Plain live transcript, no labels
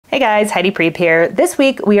Hey guys, Heidi Priebe here. This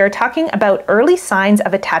week we are talking about early signs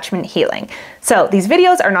of attachment healing. So these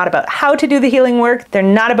videos are not about how to do the healing work. They're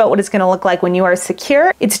not about what it's going to look like when you are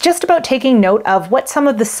secure. It's just about taking note of what some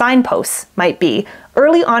of the signposts might be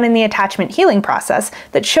early on in the attachment healing process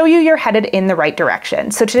that show you're headed in the right direction.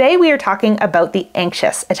 So today we are talking about the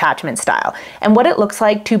anxious attachment style and what it looks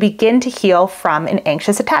like to begin to heal from an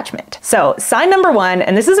anxious attachment. So sign number one,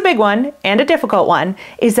 and this is a big one and a difficult one,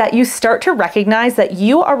 is that you start to recognize that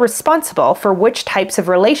you are responsible for which types of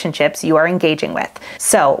relationships you are engaging with.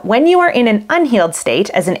 So when you are in an unhealed state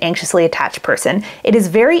as an anxiously attached person, it is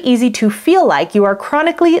very easy to feel like you are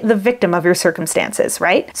chronically the victim of your circumstances,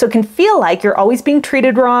 right? So it can feel like you're always being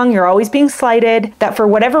treated wrong, you're always being slighted, that for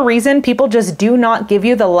whatever reason, people just do not give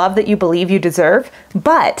you the love that you believe you deserve.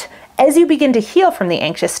 But as you begin to heal from the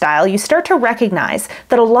anxious style, you start to recognize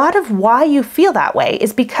that a lot of why you feel that way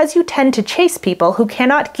is because you tend to chase people who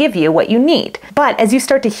cannot give you what you need. But as you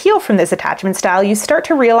start to heal from this attachment style, you start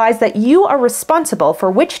to realize that you are responsible for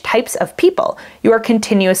which types of people you are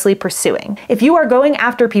continuously pursuing. If you are going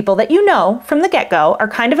after people that you know from the get-go are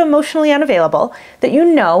kind of emotionally unavailable, that you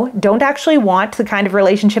know don't actually want the kind of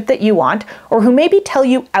relationship that you want, or who maybe tell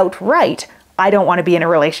you outright, I don't want to be in a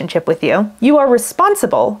relationship with you, you are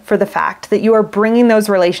responsible for the fact that you are bringing those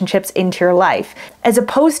relationships into your life, as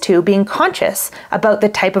opposed to being conscious about the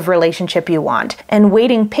type of relationship you want and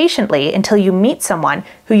waiting patiently until you meet someone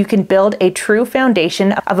who you can build a true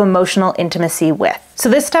foundation of emotional intimacy with. So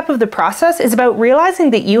this step of the process is about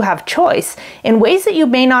realizing that you have choice in ways that you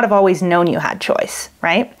may not have always known you had choice,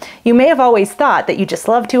 right? You may have always thought that you just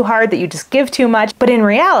love too hard, that you just give too much, but in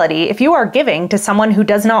reality, if you are giving to someone who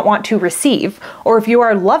does not want to receive, or if you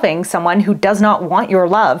are loving someone who does not want your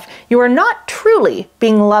love, you are not truly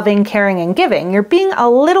being loving, caring, and giving. You're being a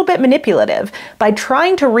little bit manipulative by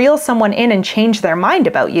trying to reel someone in and change their mind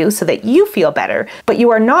about you so that you feel better, but you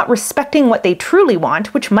are not respecting what they truly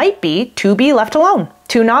want, which might be to be left alone,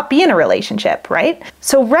 to not be in a relationship, right?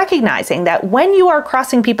 So recognizing that when you are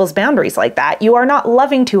crossing people's boundaries like that, you are not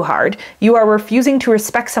loving too hard, you are refusing to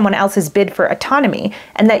respect someone else's bid for autonomy,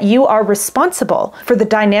 and that you are responsible for the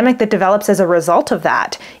dynamic that develops as a result of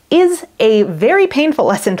that, is a very painful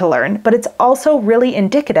lesson to learn, but it's also really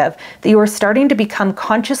indicative that you are starting to become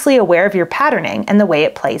consciously aware of your patterning and the way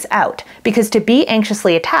it plays out. Because to be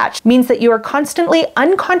anxiously attached means that you are constantly,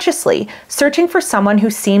 unconsciously searching for someone who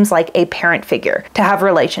seems like a parent figure to have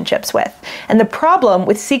relationships with. And the problem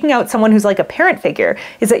with seeking out someone who's like a parent figure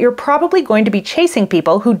is that you're probably going to be chasing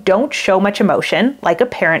people who don't show much emotion, like a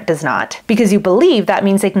parent does not, because you believe that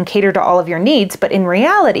means they can cater to all of your needs, but in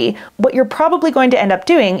reality, what you're probably going to end up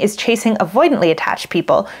doing is chasing avoidantly attached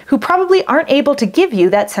people who probably aren't able to give you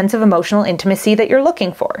that sense of emotional intimacy that you're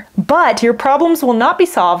looking for. But your problems will not be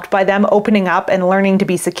solved by them opening up and learning to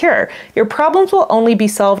be secure. Your problems will only be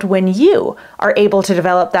solved when you are able to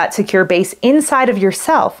develop that secure base inside of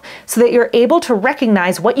yourself so that you're able to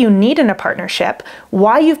recognize what you need in a partnership,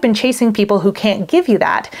 why you've been chasing people who can't give you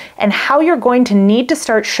that, and how you're going to need to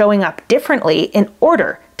start showing up differently in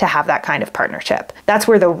order to have that kind of partnership. That's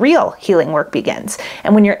where the real healing work begins.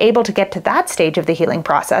 And when you're able to get to that stage of the healing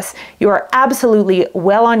process, you are absolutely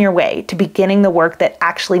well on your way to beginning the work that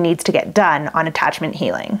actually needs to get done on attachment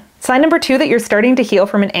healing. Sign number two that you're starting to heal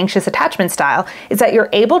from an anxious attachment style is that you're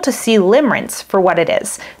able to see limerence for what it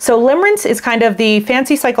is. So limerence is kind of the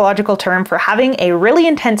fancy psychological term for having a really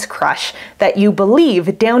intense crush that you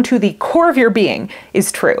believe down to the core of your being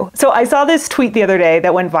is true. So I saw this tweet the other day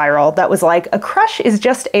that went viral that was like, a crush is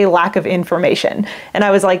just a lack of information. And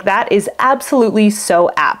I was like, that is absolutely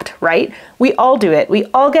so apt, right? We all do it. We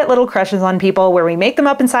all get little crushes on people where we make them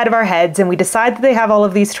up inside of our heads and we decide that they have all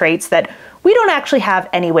of these traits that we don't actually have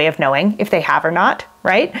any way of knowing if they have or not,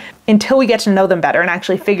 right? Until we get to know them better and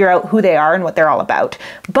actually figure out who they are and what they're all about.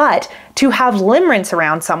 But to have limerence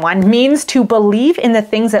around someone means to believe in the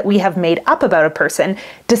things that we have made up about a person,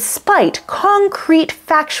 despite concrete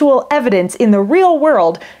factual evidence in the real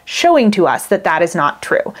world showing to us that that is not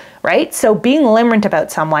true, right? So being limerent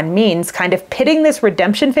about someone means kind of pitting this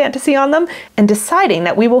redemption fantasy on them and deciding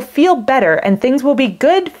that we will feel better and things will be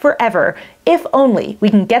good forever if only we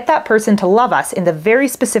can get that person to love us in the very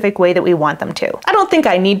specific way that we want them to. I don't think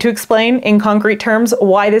I need to explain in concrete terms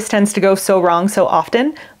why this tends to go so wrong so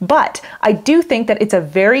often, but I do think that it's a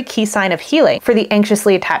very key sign of healing for the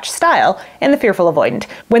anxiously attached style and the fearful avoidant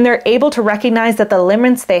when they're able to recognize that the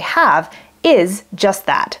limerence they have is just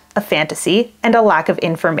that, a fantasy and a lack of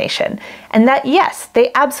information. And that yes,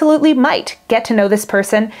 they absolutely might get to know this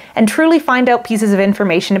person and truly find out pieces of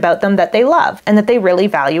information about them that they love and that they really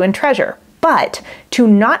value and treasure. But to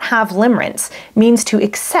not have limerence means to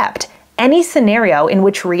accept any scenario in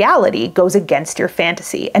which reality goes against your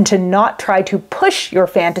fantasy, and to not try to push your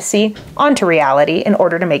fantasy onto reality in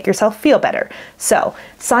order to make yourself feel better. So,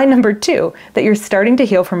 sign number 2 that you're starting to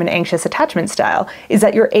heal from an anxious attachment style is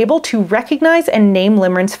that you're able to recognize and name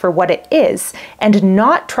limerence for what it is, and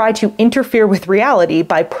not try to interfere with reality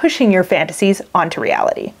by pushing your fantasies onto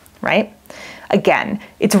reality, right? Again,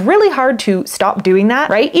 it's really hard to stop doing that,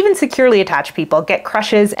 right? Even securely attached people get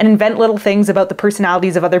crushes and invent little things about the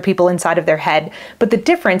personalities of other people inside of their head. But the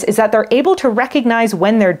difference is that they're able to recognize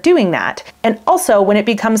when they're doing that, and also when it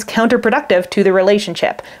becomes counterproductive to the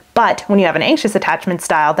relationship. But when you have an anxious attachment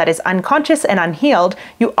style that is unconscious and unhealed,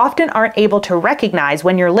 you often aren't able to recognize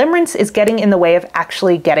when your limerence is getting in the way of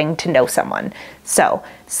actually getting to know someone. So,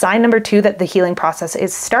 sign number 2 that the healing process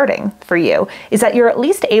is starting for you is that you're at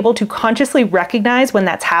least able to consciously recognize when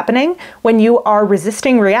that's happening, when you are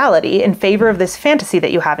resisting reality in favor of this fantasy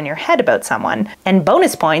that you have in your head about someone. And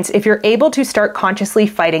bonus points if you're able to start consciously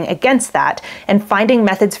fighting against that and finding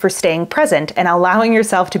methods for staying present and allowing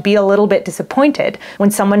yourself to be a little bit disappointed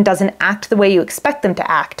when someone doesn't act the way you expect them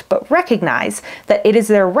to act, but recognize that it is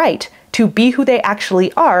their right to be who they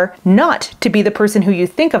actually are, not to be the person who you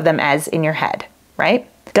think of them as in your head, right?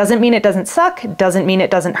 Doesn't mean it doesn't suck, doesn't mean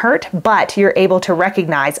it doesn't hurt, but you're able to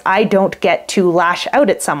recognize I don't get to lash out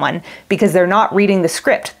at someone because they're not reading the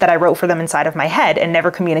script that I wrote for them inside of my head and never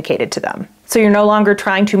communicated to them. So you're no longer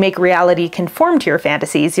trying to make reality conform to your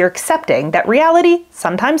fantasies, you're accepting that reality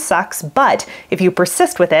sometimes sucks, but if you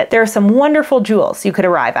persist with it, there are some wonderful jewels you could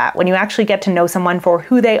arrive at when you actually get to know someone for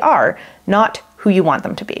who they are, not who you want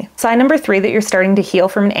them to be. Sign number 3 that you're starting to heal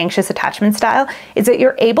from an anxious attachment style is that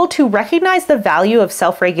you're able to recognize the value of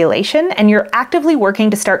self-regulation, and you're actively working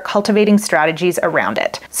to start cultivating strategies around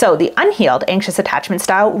it. So the unhealed anxious attachment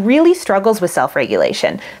style really struggles with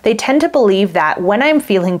self-regulation. They tend to believe that when I'm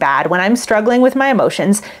feeling bad, when I'm struggling with my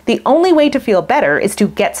emotions, the only way to feel better is to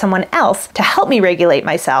get someone else to help me regulate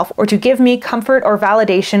myself, or to give me comfort or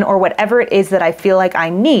validation or whatever it is that I feel like I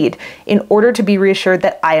need in order to be reassured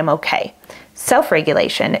that I am okay.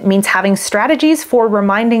 Self-regulation means having strategies for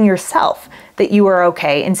reminding yourself that you are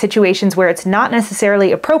okay in situations where it's not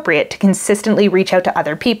necessarily appropriate to consistently reach out to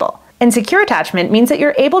other people. And secure attachment means that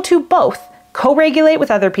you're able to both co-regulate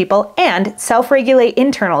with other people and self-regulate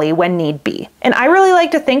internally when need be. And I really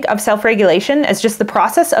like to think of self-regulation as just the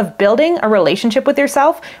process of building a relationship with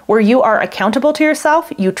yourself where you are accountable to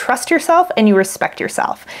yourself, you trust yourself, and you respect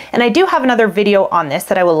yourself. And I do have another video on this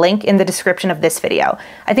that I will link in the description of this video.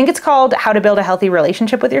 I think it's called How to Build a Healthy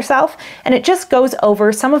Relationship with Yourself, and it just goes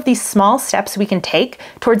over some of these small steps we can take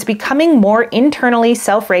towards becoming more internally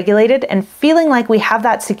self-regulated and feeling like we have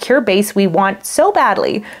that secure base we want so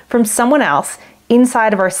badly from someone else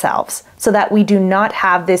inside of ourselves, so that we do not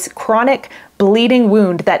have this chronic bleeding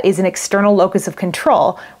wound that is an external locus of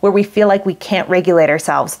control where we feel like we can't regulate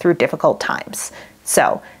ourselves through difficult times.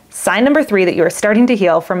 So, sign number 3 that you are starting to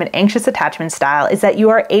heal from an anxious attachment style is that you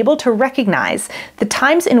are able to recognize the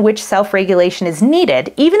times in which self-regulation is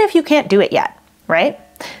needed, even if you can't do it yet, right?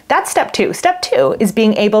 That's step 2. Step 2 is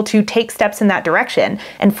being able to take steps in that direction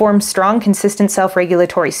and form strong, consistent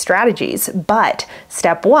self-regulatory strategies. But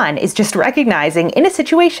step 1 is just recognizing in a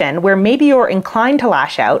situation where maybe you're inclined to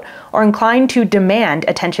lash out or inclined to demand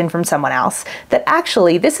attention from someone else, that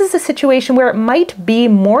actually this is a situation where it might be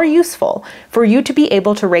more useful for you to be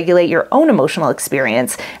able to regulate your own emotional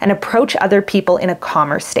experience and approach other people in a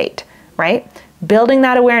calmer state, right? Building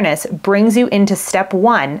that awareness brings you into step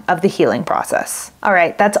 1 of the healing process. All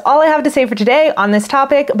right, that's all I have to say for today on this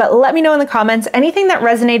topic, but let me know in the comments anything that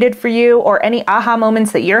resonated for you or any aha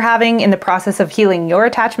moments that you're having in the process of healing your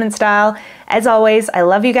attachment style. As always, I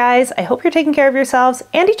love you guys. I hope you're taking care of yourselves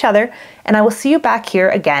and each other, and I will see you back here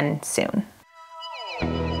again soon.